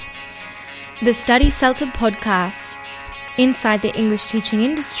The Study Celta podcast, inside the English teaching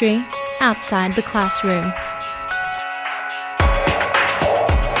industry, outside the classroom.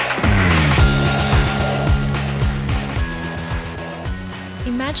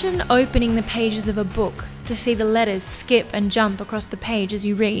 Imagine opening the pages of a book to see the letters skip and jump across the page as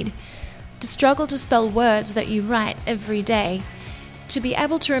you read, to struggle to spell words that you write every day, to be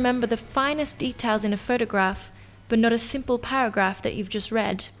able to remember the finest details in a photograph, but not a simple paragraph that you've just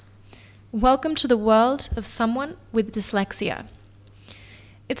read. Welcome to the world of someone with dyslexia.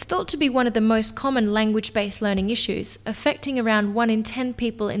 It's thought to be one of the most common language-based learning issues, affecting around 1 in 10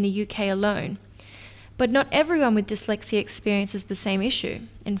 people in the UK alone. But not everyone with dyslexia experiences the same issue.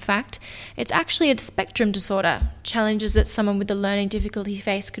 In fact, it's actually a spectrum disorder. Challenges that someone with a learning difficulty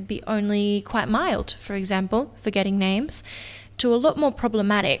face could be only quite mild, for example, forgetting names, to a lot more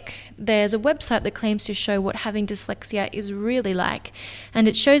problematic. There's a website that claims to show what having dyslexia is really like, and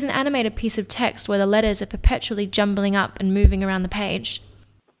it shows an animated piece of text where the letters are perpetually jumbling up and moving around the page.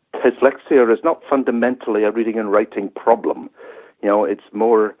 Dyslexia is not fundamentally a reading and writing problem. It's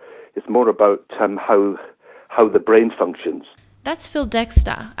more about how the brain functions. That's Phil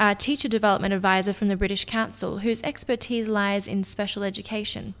Dexter, a teacher development advisor from the British Council, whose expertise lies in special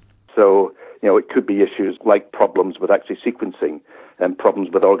education. So, it could be issues like problems with actually sequencing and problems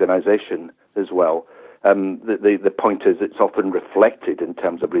with organization as well. The point is it's often reflected in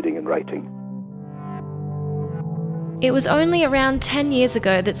terms of reading and writing. It was only around 10 years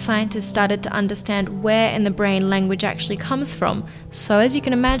ago that scientists started to understand where in the brain language actually comes from. So as you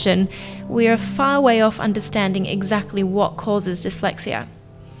can imagine, we are far way off understanding exactly what causes dyslexia.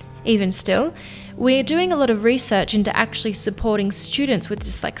 Even still, we're doing a lot of research into actually supporting students with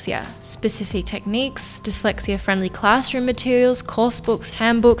dyslexia, specific techniques, dyslexia-friendly classroom materials, course books,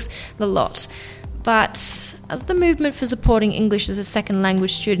 handbooks, the lot. But as the movement for supporting English as a second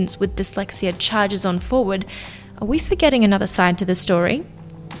language students with dyslexia charges on forward, are we forgetting another side to the story?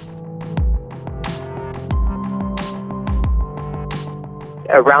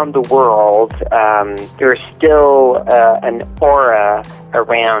 Around the world, there's still an aura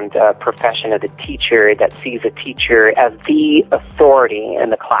around the profession of the teacher that sees a teacher as the authority in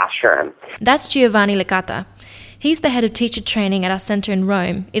the classroom. That's Giovanni Licata. He's the head of teacher training at our center in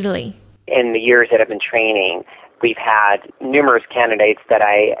Rome, Italy. In the years that I've been training, we've had numerous candidates that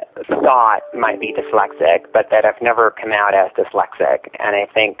I thought might be dyslexic, but that have never come out as dyslexic. And I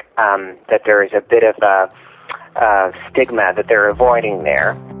think that there is a bit of a stigma that they're avoiding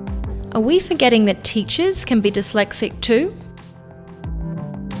there. Are we forgetting that teachers can be dyslexic too?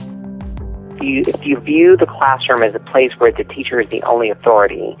 If you view the classroom as a place where the teacher is the only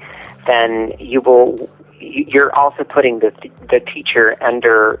authority, then you're also putting the teacher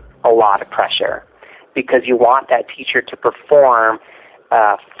under a lot of pressure, because you want that teacher to perform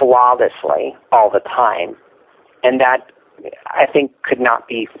flawlessly all the time. And that, I think, could not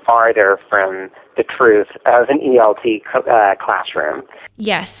be farther from the truth of an ELT classroom.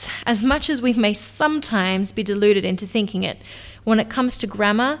 Yes, as much as we may sometimes be deluded into thinking it, when it comes to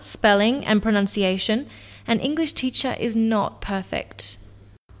grammar, spelling, and pronunciation, an English teacher is not perfect.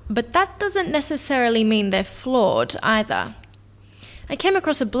 But that doesn't necessarily mean they're flawed either. I came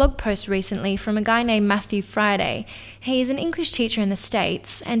across a blog post recently from a guy named Matthew Friday. He's an English teacher in the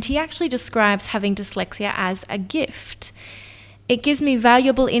States, and he actually describes having dyslexia as a gift. It gives me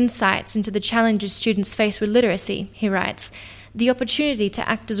valuable insights into the challenges students face with literacy, he writes. The opportunity to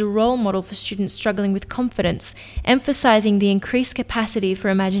act as a role model for students struggling with confidence, emphasizing the increased capacity for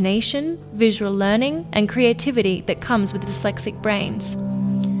imagination, visual learning, and creativity that comes with dyslexic brains.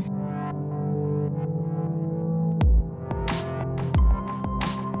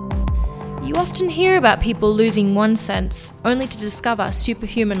 You often hear about people losing one sense, only to discover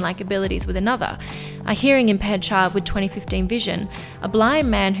superhuman-like abilities with another. A hearing-impaired child with 20/15 vision, a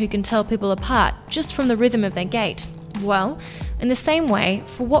blind man who can tell people apart just from the rhythm of their gait. Well, in the same way,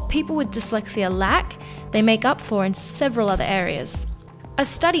 for what people with dyslexia lack, they make up for in several other areas. A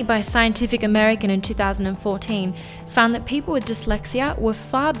study by Scientific American in 2014 found that people with dyslexia were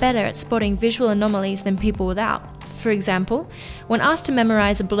far better at spotting visual anomalies than people without. For example, when asked to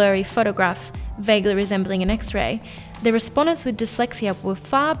memorize a blurry photograph vaguely resembling an X-ray, the respondents with dyslexia were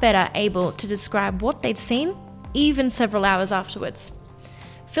far better able to describe what they'd seen, even several hours afterwards.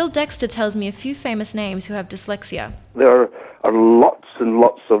 Phil Dexter tells me a few famous names who have dyslexia. There are lots and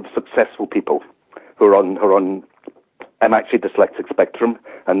lots of successful people who are on actually dyslexic spectrum,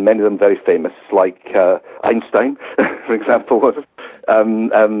 and many of them very famous, like Einstein, for example,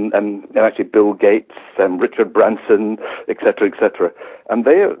 and actually Bill Gates and Richard Branson, etc., etc. And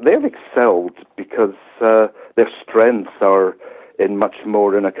they have excelled because their strengths are in much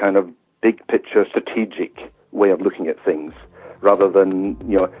more in a kind of big picture, strategic way of looking at things, rather than,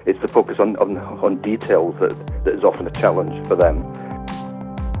 it's the focus on details that is often a challenge for them.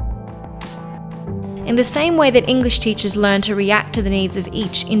 In the same way that English teachers learn to react to the needs of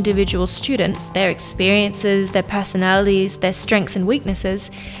each individual student, their experiences, their personalities, their strengths and weaknesses,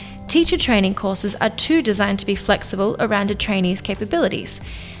 teacher training courses are too designed to be flexible around a trainee's capabilities.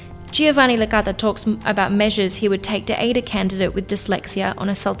 Giovanni Licata talks about measures he would take to aid a candidate with dyslexia on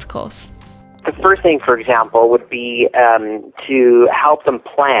a CELTA course. The first thing, for example, would be to help them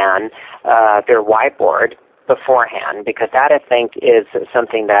plan their whiteboard beforehand, because that, I think, is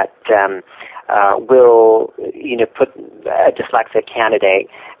something that will put a dyslexic candidate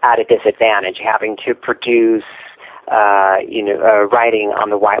at a disadvantage, having to produce writing on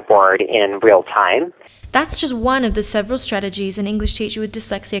the whiteboard in real time. That's just one of the several strategies an English teacher with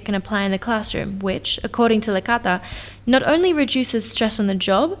dyslexia can apply in the classroom, which, according to Licata, not only reduces stress on the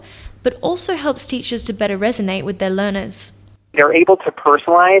job, but also helps teachers to better resonate with their learners. They're able to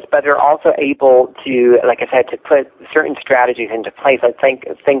personalize, but they're also able to, like I said, to put certain strategies into place. I think,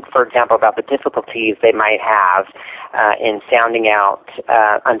 for example, about the difficulties they might have in sounding out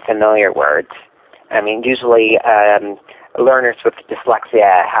unfamiliar words. I mean, usually learners with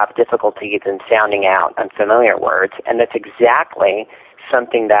dyslexia have difficulties in sounding out unfamiliar words, and that's exactly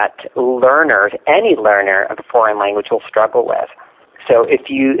something that learners, any learner of a foreign language, will struggle with. So if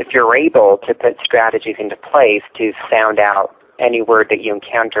you're able to put strategies into place to sound out any word that you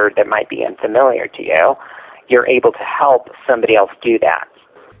encounter that might be unfamiliar to you, you're able to help somebody else do that.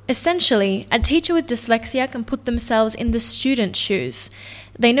 Essentially, a teacher with dyslexia can put themselves in the student's shoes.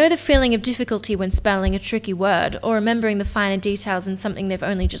 They know the feeling of difficulty when spelling a tricky word or remembering the finer details in something they've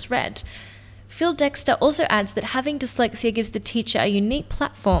only just read. Phil Dexter also adds that having dyslexia gives the teacher a unique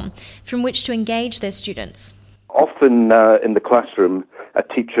platform from which to engage their students. Often in the classroom, a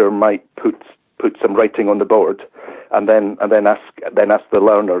teacher might put some writing on the board, and then ask the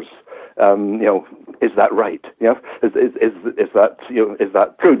learners, is that right? Is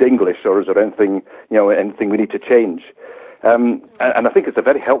that good English, or is there anything we need to change? And I think it's a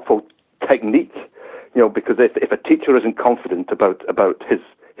very helpful technique, because if a teacher isn't confident about his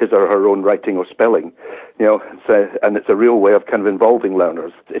or her own writing or spelling, and it's a real way of kind of involving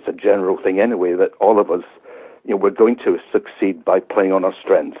learners. It's a general thing anyway that all of us, we're going to succeed by playing on our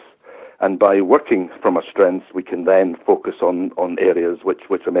strengths. And by working from our strengths, we can then focus on areas which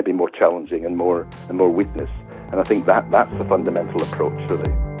are maybe more challenging and more weakness. And I think that's the fundamental approach,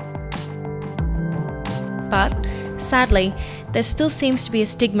 really. But, sadly, there still seems to be a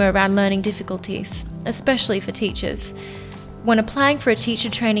stigma around learning difficulties, especially for teachers. When applying for a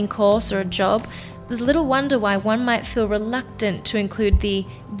teacher training course or a job, there's little wonder why one might feel reluctant to include the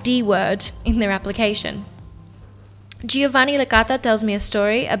D word in their application. Giovanni Licata tells me a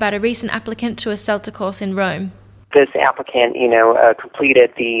story about a recent applicant to a CELTA course in Rome. This applicant,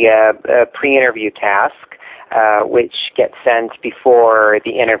 completed the pre-interview task, which gets sent before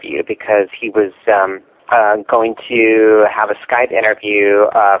the interview because he was going to have a Skype interview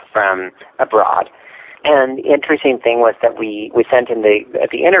from abroad. And the interesting thing was that we sent him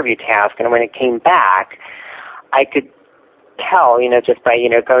the interview task, and when it came back, I could tell, just by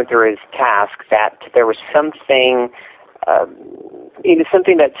going through his task, that there was something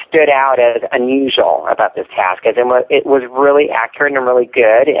something that stood out as unusual about this task, as it was really accurate and really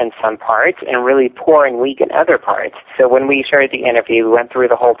good in some parts and really poor and weak in other parts. So when we started the interview, we went through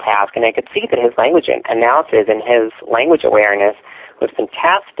the whole task, and I could see that his language analysis and his language awareness was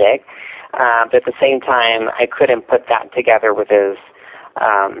fantastic, but at the same time, I couldn't put that together with his,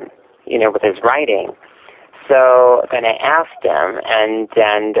 with his writing. So then I asked him, and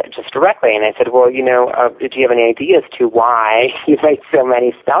just directly, and I said, well, do you have any idea as to why you made so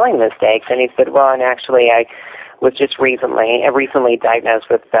many spelling mistakes? And he said, well, and actually I was just recently diagnosed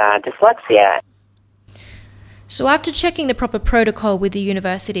with dyslexia. So after checking the proper protocol with the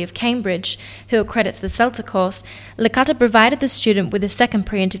University of Cambridge, who accredits the CELTA course, Licata provided the student with a second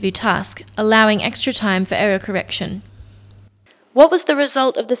pre-interview task, allowing extra time for error correction. What was the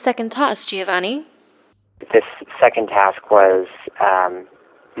result of the second task, Giovanni? This second task was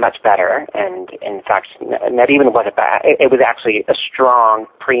much better, and in fact, not even was it bad. It was actually a strong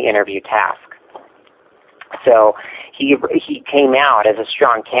pre-interview task. So he came out as a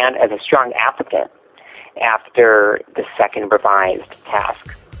strong applicant after the second revised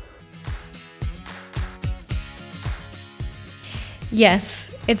task.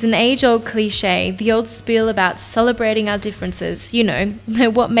 Yes, it's an age-old cliche, the old spiel about celebrating our differences,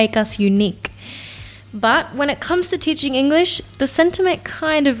 what make us unique. But when it comes to teaching English, the sentiment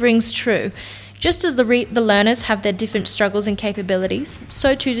kind of rings true. Just as the learners have their different struggles and capabilities,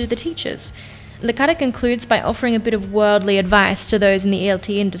 so too do the teachers. Licata concludes by offering a bit of worldly advice to those in the ELT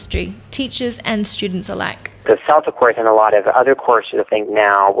industry, teachers and students alike. The CELTA course and a lot of other courses, I think,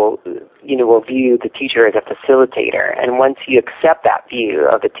 now will view the teacher as a facilitator. And once you accept that view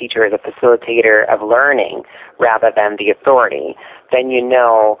of the teacher as a facilitator of learning rather than the authority, then you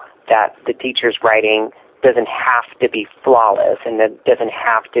know that the teacher's writing doesn't have to be flawless and it doesn't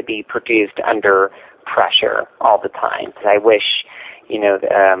have to be produced under pressure all the time. I wish,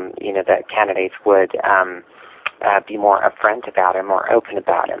 that candidates would be more upfront about it, more open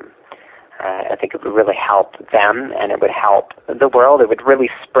about it. I think it would really help them, and it would help the world. It would really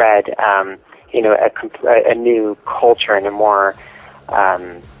spread, a new culture and a more,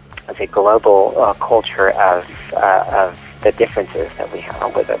 global culture of the differences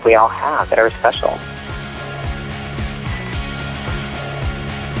that we all have that are special.